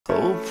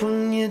Hope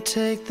when you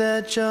take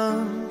that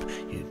jump,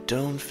 you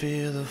don't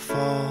fear the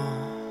fall.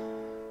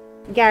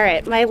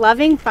 Garrett, my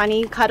loving,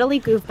 funny, cuddly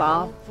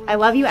goofball, I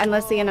love you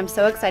endlessly and I'm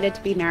so excited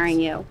to be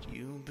marrying you.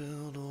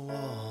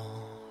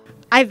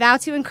 I vow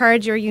to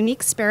encourage your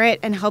unique spirit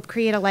and help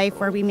create a life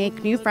where we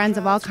make new friends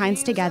of all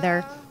kinds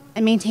together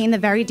and maintain the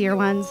very dear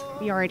ones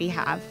we already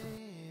have.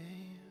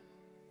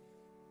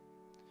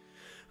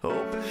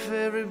 Hope if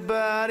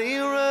everybody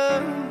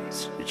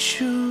runs, you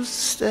choose to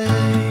stay.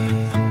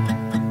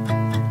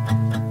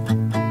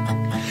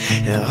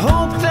 I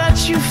hope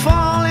that you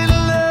fall in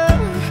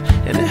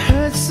love and it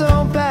hurts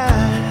so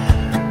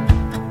bad.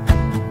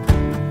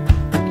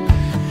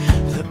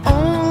 The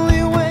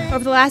only way.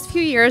 Over the last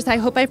few years, I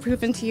hope I've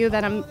proven to you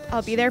that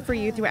I'll be there for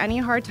you through any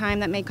hard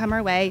time that may come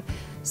our way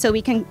so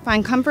we can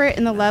find comfort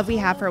in the love we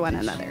have for one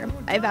another.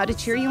 I vow to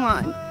cheer you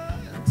on,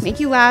 make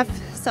you laugh,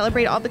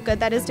 celebrate all the good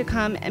that is to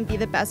come, and be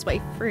the best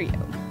wife for you.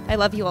 I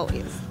love you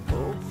always.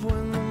 Hope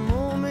when the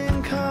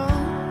moment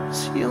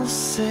comes, you'll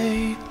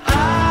say,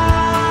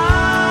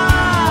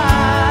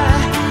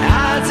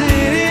 I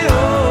did it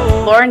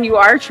all. Lauren, you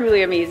are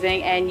truly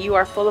amazing, and you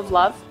are full of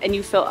love, and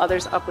you fill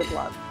others up with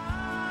love.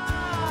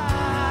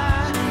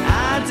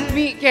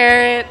 Meet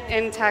Garrett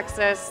in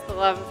Texas, the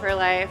love of her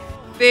life.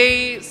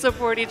 They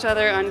support each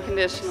other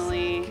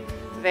unconditionally.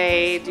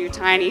 They do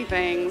tiny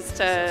things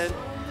to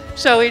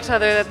show each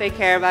other that they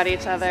care about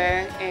each other,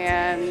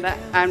 and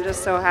I'm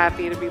just so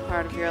happy to be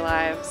part of your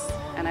lives,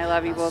 and I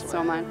love you both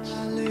so much.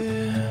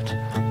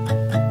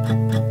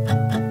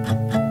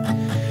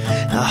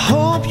 I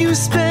hope you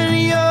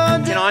spend your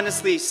I can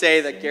honestly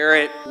say that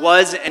Garrett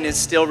was and is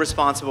still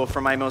responsible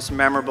for my most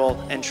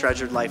memorable and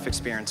treasured life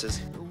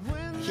experiences.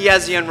 He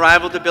has the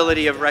unrivaled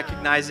ability of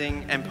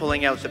recognizing and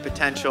pulling out the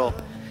potential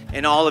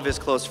in all of his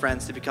close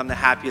friends to become the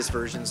happiest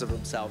versions of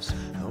themselves.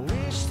 I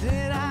wish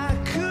that I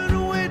could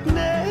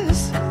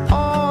witness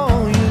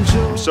all your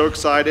joy. I'm so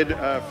excited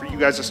for you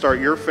guys to start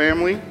your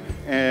family,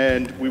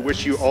 and we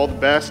wish you all the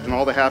best and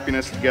all the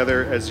happiness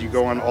together as you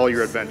go on all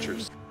your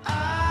adventures.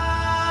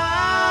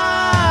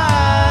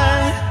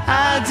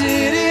 I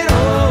did it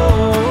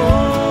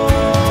all.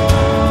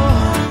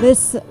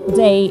 This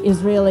day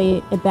is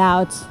really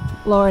about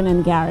Lauren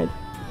and Garrett.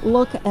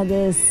 Look at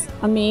this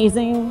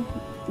amazing,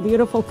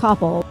 beautiful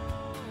couple.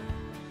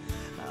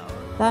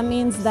 That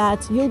means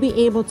that you'll be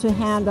able to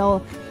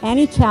handle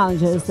any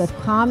challenges that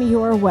come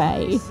your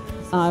way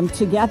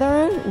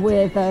together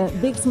with a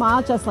big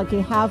smile just like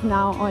you have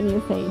now on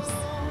your face.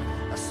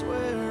 I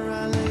swear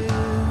I lived.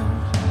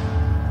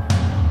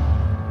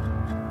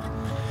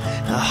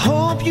 I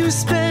hope you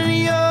spend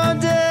your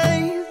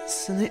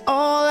days and they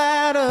all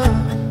add up.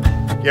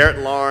 Garrett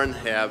and Lauren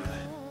have,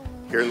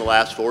 here in the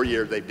last 4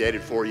 years, they've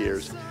dated 4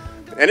 years,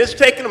 and it's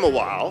taken them a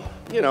while,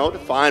 you know, to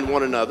find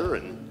one another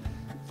and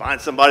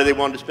find somebody they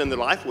wanted to spend their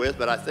life with,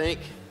 but I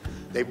think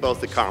they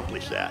both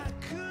accomplished that.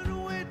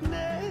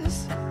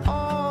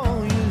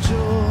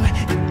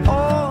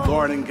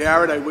 Lauren and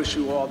Garrett, I wish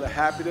you all the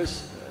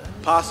happiness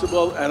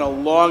possible and a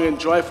long and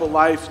joyful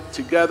life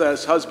together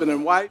as husband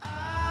and wife.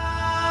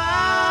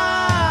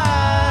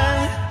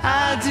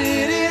 I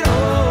did it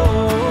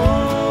all.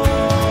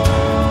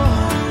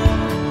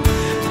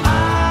 I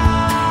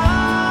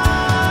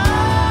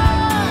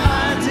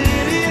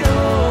did it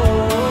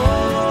all.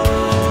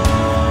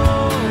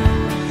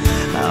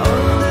 I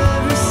owned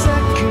every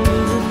second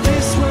that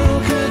this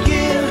world could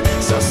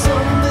give. Saw so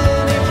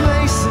many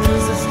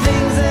places, the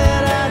things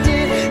that I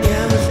did.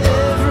 Yeah, with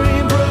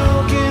every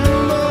broken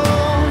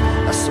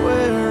bone, I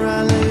swear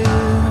I lived.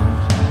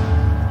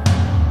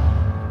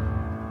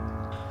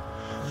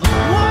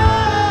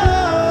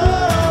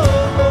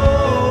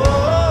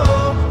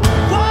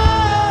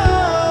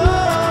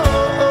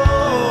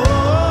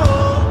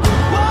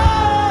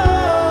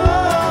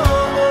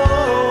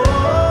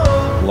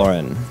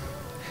 Lauren,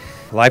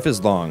 life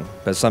is long,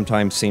 but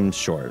sometimes seems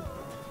short.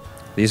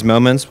 These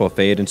moments will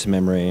fade into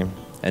memory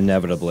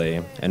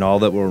inevitably, and all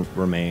that will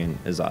remain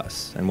is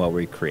us and what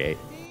we create.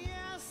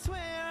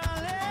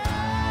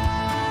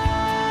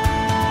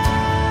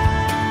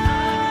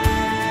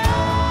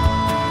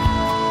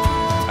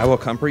 I will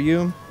comfort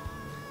you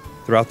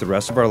throughout the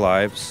rest of our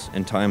lives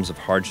in times of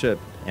hardship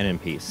and in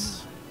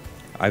peace.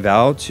 I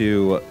vow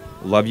to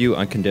love you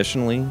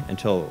unconditionally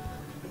until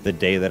the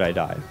day that I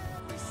die.